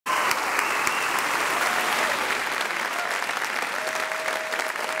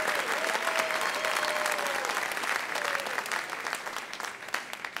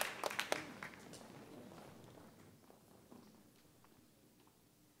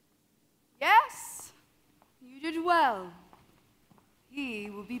well, he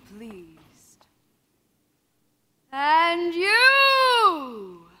will be pleased. And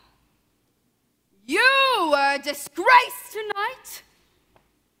you were a disgrace tonight.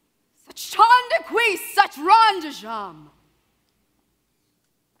 Such temps de cuisse, such ronde de jambe.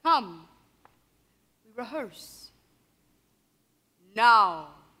 Come, we rehearse. Now.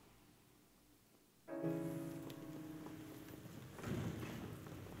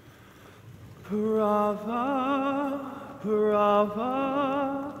 Brava,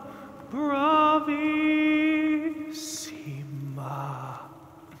 brava, bravissima.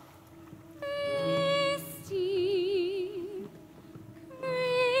 Christine,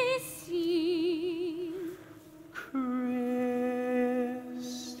 Christine, Christine.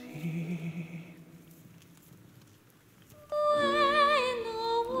 where in the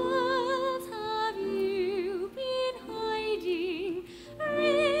world have you been hiding?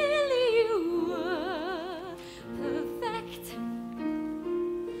 Really you were perfect.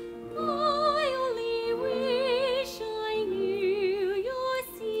 I only wish I knew your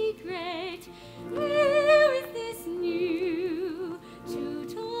secret. Where is this new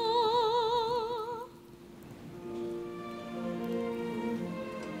tutor?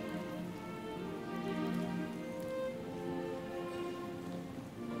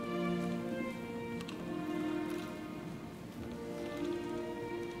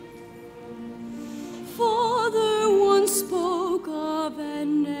 Father once spoke of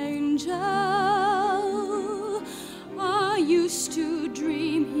an angel. I used to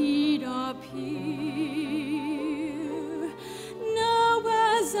dream he'd appear. Now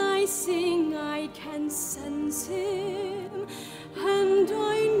as I sing I can sense him, and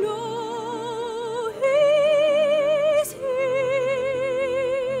I know he's here.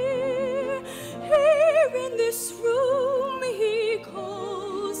 Here in this room he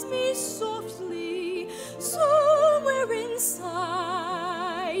calls me softly, somewhere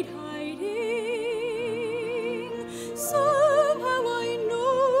inside hiding. Somehow I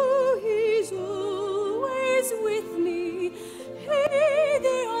know he's always with me. Hey,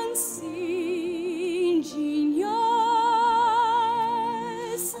 the unseen genius.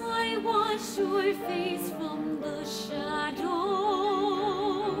 I watch your face from the shadows,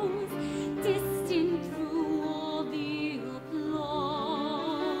 distant through all the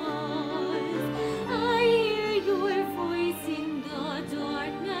applause. I hear your voice in the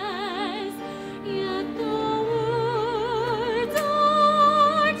darkness, yet the words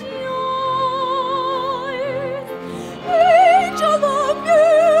aren't yours. Angel of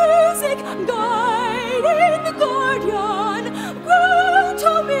music, guiding guardian, grant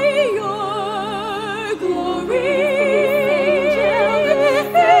to me your glory.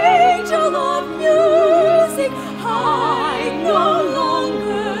 Angel of music, hide no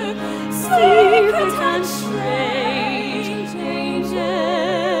longer, secret and strange angel.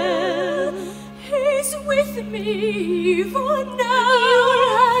 He's with me even now. Your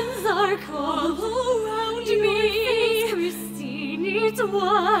hands are cold around me. Christine, it's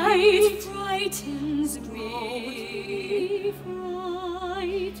white. It frightens me.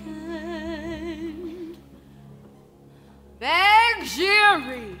 Frightened. Majzner,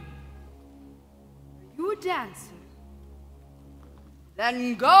 are you a dancer?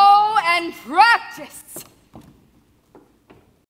 Then go and practice.